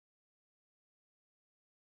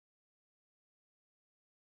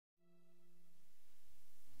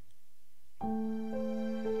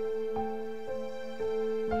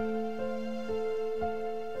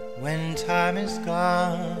time is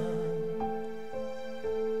gone,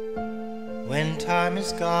 when time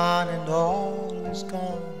is gone and all is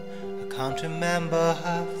gone, I can't remember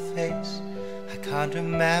her face, I can't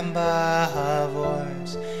remember her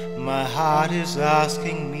voice. My heart is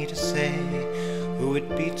asking me to say who it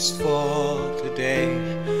beats for today.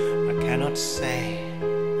 I cannot say,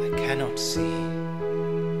 I cannot see,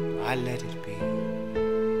 I let it be.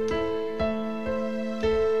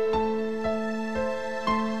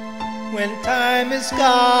 When time is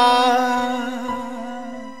gone,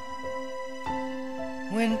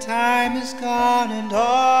 when time is gone and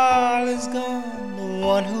all is gone, the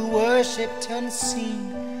one who worshipped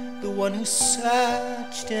unseen, the one who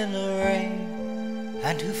searched in the rain,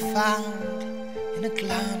 and who found in a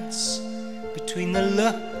glance, between the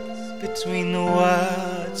looks, between the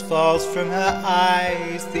words, falls from her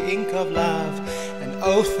eyes the ink of love, an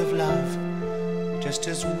oath of love, just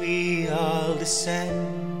as we all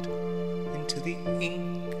descend into the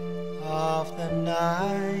ink of the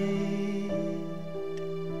night.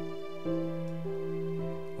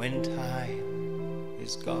 When time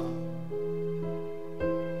is gone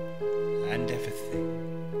and everything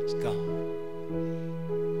is gone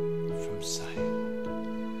from sight.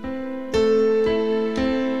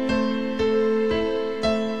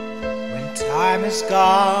 When time is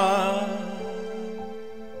gone,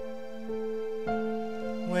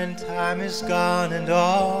 when time is gone and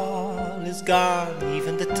all is gone,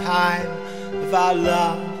 even the time of our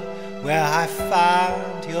love, where I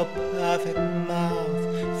found your perfect mouth,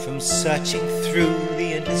 from searching through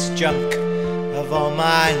the endless junk of all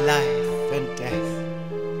my life and death.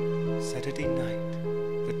 Saturday night,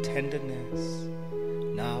 the tenderness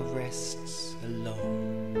now rests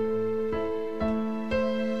alone.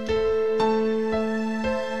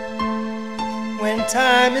 When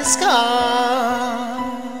time is gone,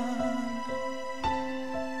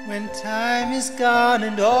 when time is gone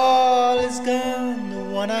and all is gone, the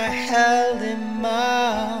one I held in my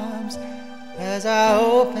arms, as I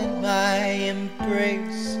opened my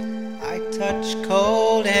embrace, I touched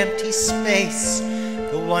cold empty space,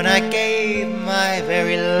 the one I gave my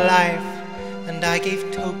very life, and I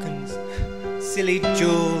gave tokens, silly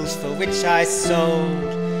jewels for which I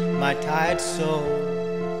sold my tired soul,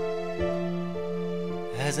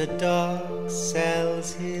 as a dog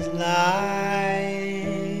sells his life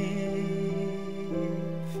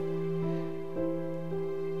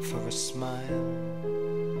for a smile.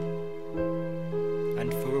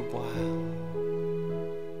 And for a while,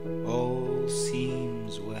 all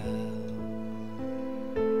seems well.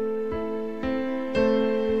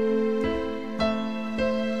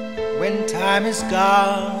 When time is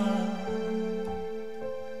gone,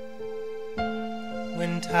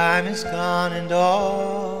 when time is gone and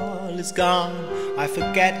all is gone, I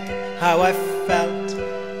forget how I felt,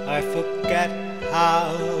 I forget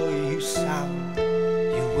how you sound.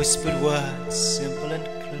 You whispered words simple and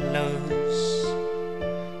close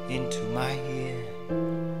into my ear.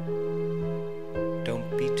 Don't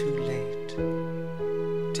be too late,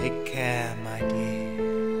 take care, my dear.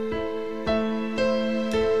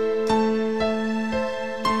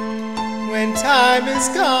 When time is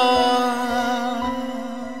gone,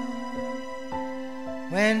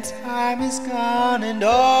 when time is gone and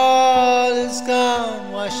all is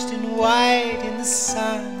gone, washed in white in the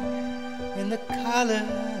sun, when the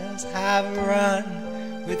colors have run,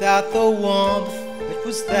 without the warmth that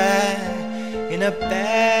was there, in a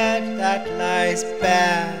bed that lies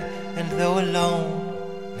bare, and though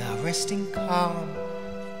alone, now resting calm,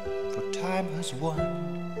 for time has won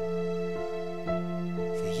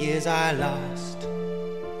the years I lost,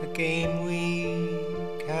 a game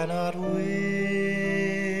we cannot win.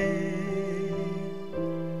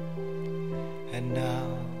 And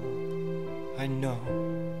now I know,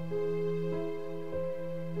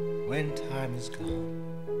 when time is gone,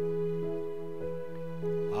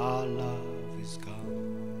 our love is gone.